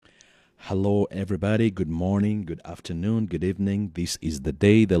Hello, everybody. Good morning, good afternoon, good evening. This is the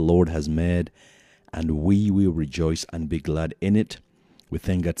day the Lord has made, and we will rejoice and be glad in it. We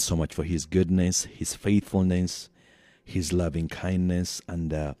thank God so much for His goodness, His faithfulness, His loving kindness,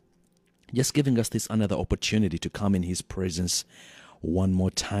 and just giving us this another opportunity to come in His presence one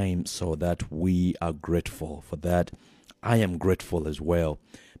more time so that we are grateful. For that, I am grateful as well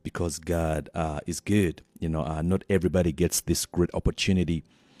because God is good. Not everybody gets this great opportunity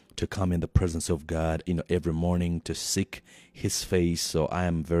to come in the presence of God, every morning to seek His face. So I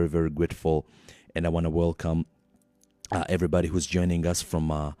am very, very grateful, and I want to welcome everybody who's joining us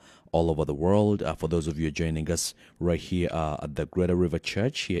from all over the world. For those of you joining us right here at the Greater River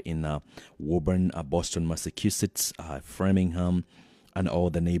Church here in Woburn, Boston, Massachusetts, Framingham, and all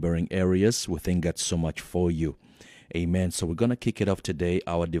the neighboring areas, we thank God so much for you. Amen. So we're going to kick it off today,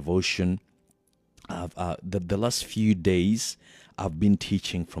 our devotion. The last few days, I've been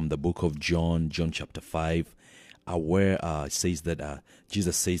teaching from the book of John chapter 5, where it says that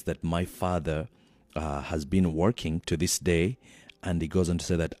Jesus says that my Father has been working to this day, and he goes on to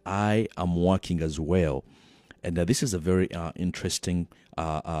say that I am working as well. And this is a very interesting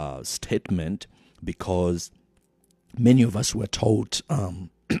statement because many of us were taught,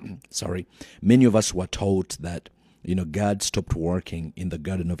 many of us were taught that, God stopped working in the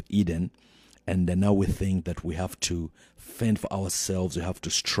Garden of Eden. And now we think that we have to fend for ourselves. We have to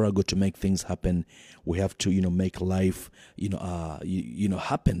struggle to make things happen. We have to, make life,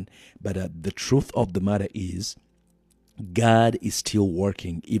 happen. But the truth of the matter is, God is still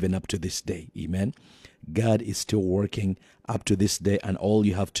working even up to this day. Amen. God is still working up to this day, and all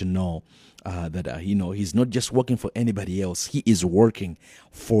you have to know that He's not just working for anybody else. He is working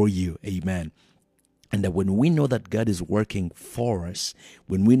for you. Amen. And that when we know that God is working for us,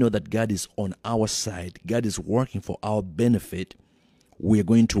 when we know that God is on our side, God is working for our benefit, we are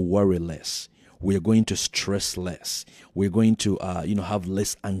going to worry less. We are going to stress less. We're going to, have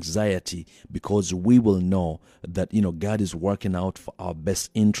less anxiety because we will know that, God is working out for our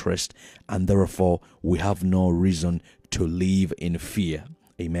best interest, and therefore we have no reason to live in fear.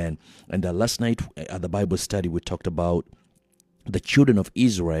 Amen. And last night at the Bible study, we talked about the children of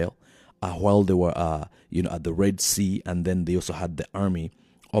Israel while they were, at the Red Sea, and then they also had the army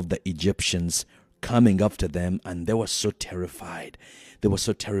of the Egyptians coming after them, and they were so terrified. They were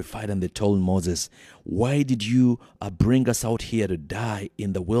so terrified, and they told Moses, "Why did you bring us out here to die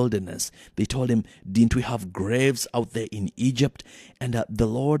in the wilderness?" They told him, "Didn't we have graves out there in Egypt?" And the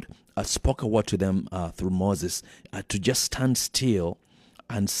Lord spoke a word to them through Moses to just stand still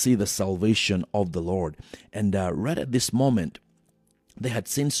and see the salvation of the Lord. And right at this moment, they had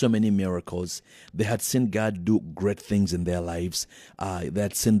seen so many miracles. They had seen God do great things in their lives. They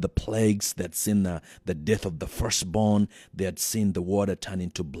had seen the plagues. They had seen the death of the firstborn. They had seen the water turn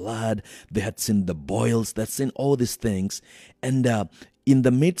into blood. They had seen the boils. They had seen all these things. And in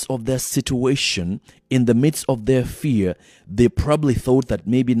the midst of their situation, in the midst of their fear, they probably thought that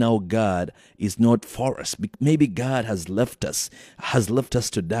maybe now God is not for us. Maybe God has left us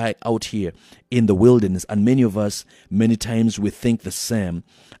to die out here in the wilderness. And many of us, many times we think the same,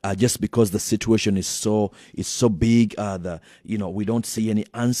 just because the situation is so big. We don't see any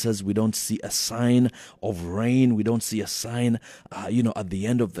answers. We don't see a sign of rain. We don't see a sign, at the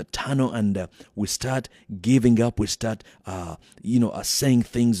end of the tunnel, and we start giving up. We start, saying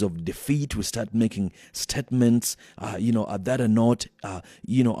things of defeat. We start making statements, that are not,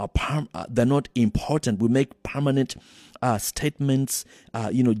 they're not important. We make permanent statements,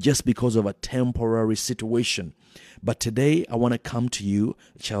 just because of a temporary situation. But today, I want to come to you,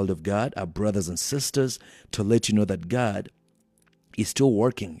 child of God, our brothers and sisters, to let you know that God is still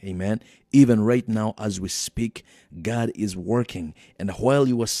working. Amen. Even right now, as we speak, God is working. And while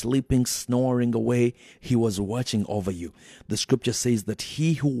you were sleeping, snoring away, He was watching over you. The scripture says that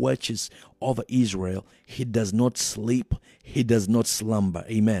He who watches over Israel, He does not sleep, He does not slumber.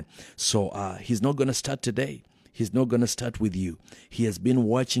 Amen. So He's not going to start today. He's not going to start with you. He has been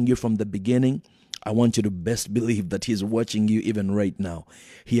watching you from the beginning. I want you to best believe that He's watching you even right now.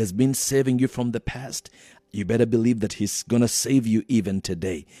 He has been saving you from the past. You better believe that He's going to save you even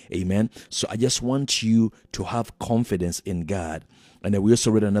today. Amen. So I just want you to have confidence in God. And then we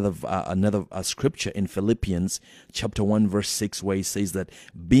also read another scripture in Philippians chapter 1 verse 6, where He says that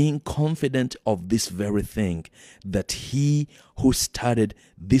being confident of this very thing, that He who started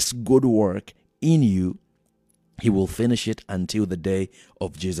this good work in you, He will finish it until the day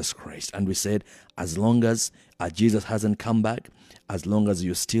of Jesus Christ. And we said, as long as Jesus hasn't come back, as long as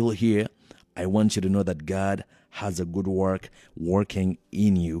you're still here, I want you to know that God has a good work working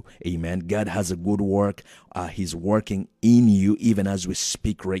in you. Amen. God has a good work. He's working in you even as we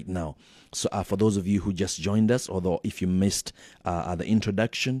speak right now. So for those of you who just joined us, although if you missed the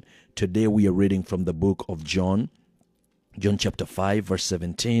introduction, today we are reading from the book of John chapter 5, verse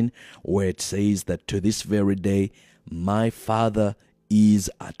 17, where it says that to this very day, my Father is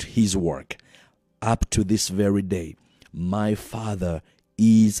at his work. Up to this very day, my Father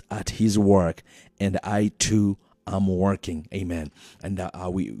is at his work, and I too am working. Amen. And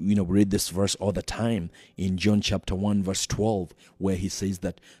we read this verse all the time in John chapter 1, verse 12, where he says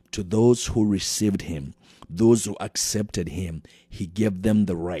that to those who received him, those who accepted him, he gave them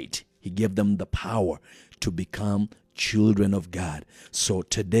the right, he gave them the power to become children of God. So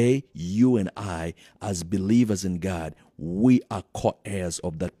today, you and I, as believers in God, we are co-heirs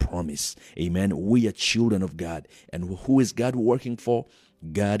of that promise. Amen. We are children of God. And who is God working for?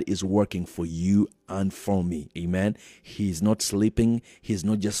 God is working for you and for me. Amen. He's not sleeping. He's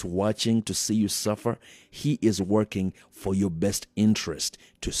not just watching to see you suffer. He is working for your best interest,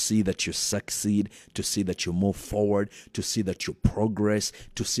 to see that you succeed, to see that you move forward, to see that you progress,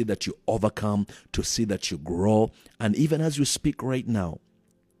 to see that you overcome, to see that you grow. And even as we speak right now,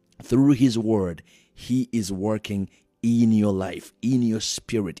 through his word, he is working in your life, in your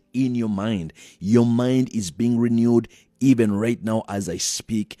spirit, in your mind. Your mind is being renewed even right now as I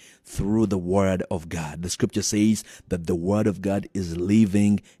speak through the word of God. The scripture says that the word of God is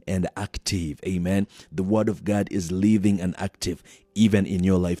living and active. Amen. The word of God is living and active even in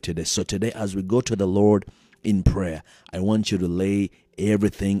your life today. So today, as we go to the Lord in prayer, I want you to lay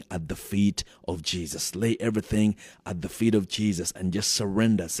everything at the feet of Jesus. Lay everything at the feet of Jesus and just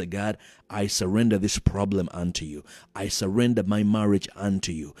surrender. Say, God, I surrender this problem unto you. I surrender my marriage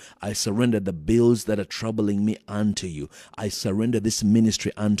unto you. I surrender the bills that are troubling me unto you. I surrender this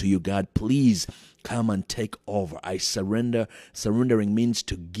ministry unto you. God, please come and take over. I surrender. Surrendering means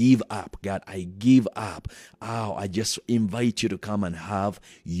to give up. God, I give up. I just invite you to come and have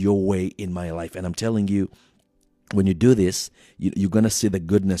your way in my life. And I'm telling you, when you do this, you're going to see the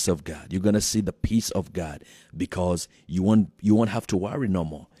goodness of God. You're going to see the peace of God, because you won't have to worry no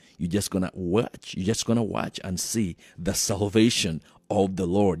more. You're just going to watch. You're just going to watch and see the salvation of the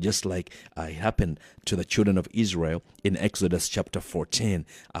Lord, just like it happened to the children of Israel in Exodus chapter 14.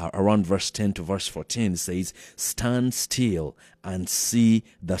 Around verse 10 to verse 14, it says, "Stand still and see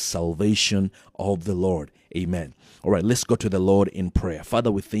the salvation of the Lord." Amen. All right, let's go to the Lord in prayer. Father,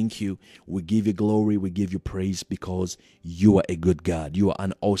 we thank you. We give you glory. We give you praise, because you are a good God. You are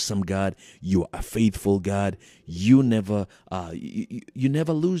an awesome God. You are a faithful God. You never, you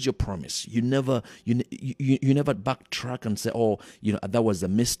never lose your promise. You never backtrack and say, "Oh, that was a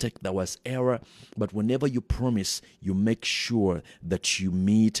mistake. That was error." But whenever you promise, you make sure that you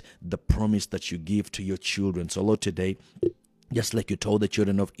meet the promise that you give to your children. So, Lord, today, just like you told the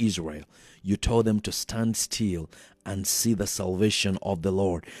children of Israel, you told them to stand still and see the salvation of the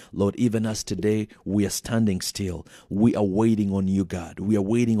Lord. Lord, even as today we are standing still, we are waiting on you, God. We are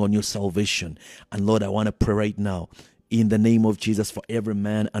waiting on your salvation. And Lord, I want to pray right now, in the name of Jesus, for every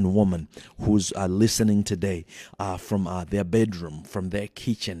man and woman who's listening today, from their bedroom, from their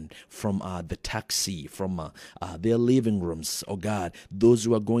kitchen, from the taxi, from their living rooms. Oh God, those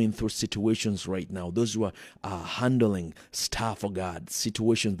who are going through situations right now, those who are handling stuff, oh God,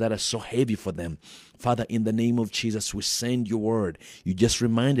 situations that are so heavy for them. Father, in the name of Jesus, we send your word. You just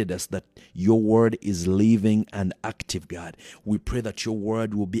reminded us that your word is living and active, God. We pray that your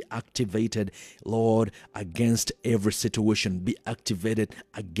word will be activated, Lord, against every situation. Be activated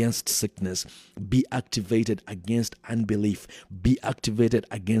against sickness. Be activated against unbelief. Be activated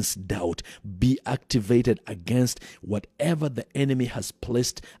against doubt. Be activated against whatever the enemy has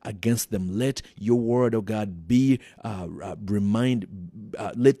placed against them. Let your word, oh God, be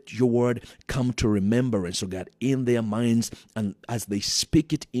let your word come to remembrance, oh God, in their minds, and as they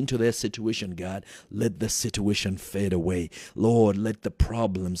speak it into their situation, God, let the situation fade away. Lord, let the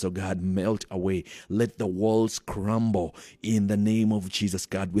problems, oh God, melt away. Let the walls crumble in the name of Jesus,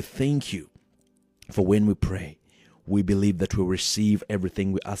 God. We thank you for when we pray, we believe that we receive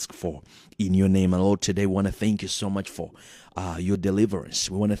everything we ask for in your name. And Lord, today we want to thank you so much for your deliverance.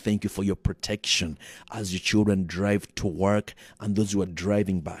 We want to thank you for your protection as your children drive to work, and those who are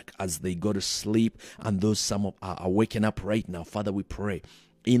driving back, as they go to sleep, and those some are waking up right now. Father, we pray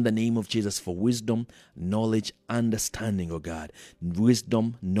in the name of Jesus, for wisdom, knowledge, understanding, oh God.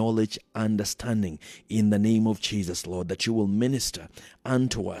 Wisdom, knowledge, understanding in the name of Jesus, Lord, that you will minister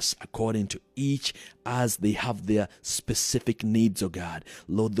unto us according to each as they have their specific needs, oh God.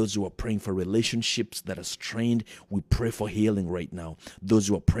 Lord, those who are praying for relationships that are strained, we pray for healing right now. Those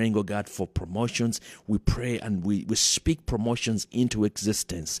who are praying, oh God, for promotions, we pray and we speak promotions into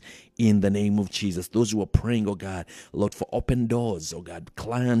existence in the name of Jesus. Those who are praying, oh God, Lord, for open doors, oh God,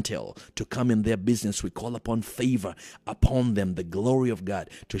 clientele to come in their business, we call upon favor upon them, the glory of God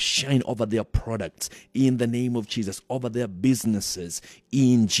to shine over their products in the name of Jesus, over their businesses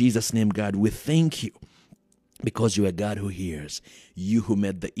in Jesus' name, God. We thank you because you are God who hears. You who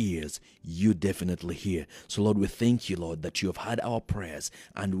made the ears, you definitely hear. So, Lord, we thank you, Lord, that you have heard our prayers,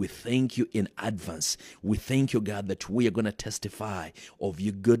 and we thank you in advance. We thank you, God, that we are going to testify of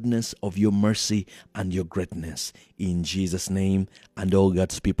your goodness, of your mercy, and your greatness. In Jesus' name, and all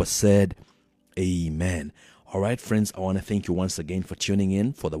God's people said, amen. All right, friends, I want to thank you once again for tuning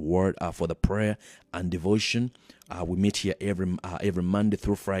in for the word, for the prayer and devotion. We meet here every Monday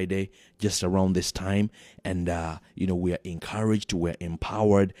through Friday, just around this time, and we are encouraged, we are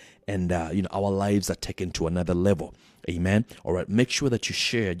empowered, and our lives are taken to another level. Amen. All right, make sure that you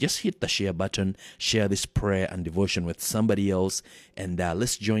share. Just hit the share button, share this prayer and devotion with somebody else, and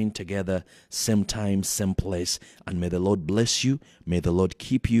let's join together, same time, same place. And may the Lord bless you, may the Lord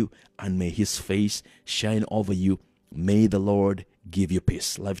keep you, and may his face shine over you. May the Lord give you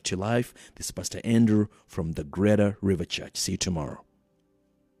peace. Life to life. This is Pastor Andrew from the Greater River Church. See you tomorrow.